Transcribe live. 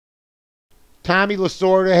Tommy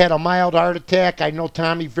Lasorda had a mild heart attack. I know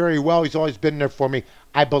Tommy very well. He's always been there for me.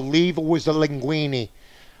 I believe it was a linguine.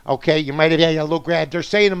 Okay, you might have had a little grad. They're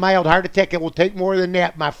saying a mild heart attack. It will take more than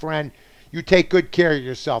that, my friend. You take good care of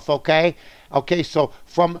yourself, okay? Okay, so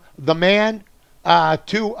from the man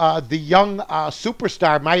to the young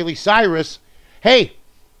superstar, Miley Cyrus, hey,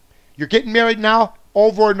 you're getting married now?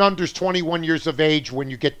 Over and under is 21 years of age when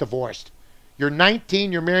you get divorced. You're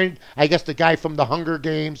 19, you're married. I guess the guy from the Hunger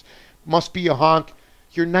Games must be a hunk.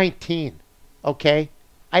 You're 19, okay?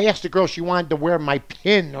 I asked the girl she wanted to wear my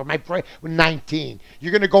pin or my 19.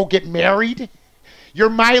 You're going to go get married? You're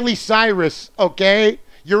Miley Cyrus, okay?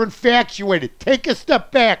 You're infatuated. Take a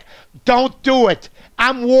step back. Don't do it.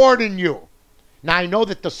 I'm warning you. Now, I know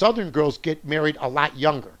that the Southern girls get married a lot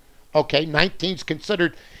younger, okay? 19's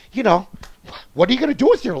considered, you know, what are you going to do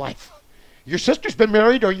with your life? Your sister's been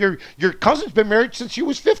married or your cousin's been married since she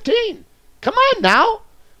was 15. Come on now.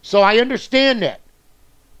 So I understand that.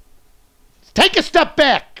 Take a step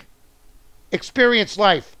back. Experience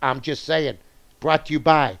life. I'm just saying. Brought to you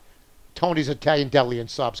by Tony's Italian Deli and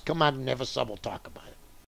Subs. Come on and have a sub. We'll talk about it.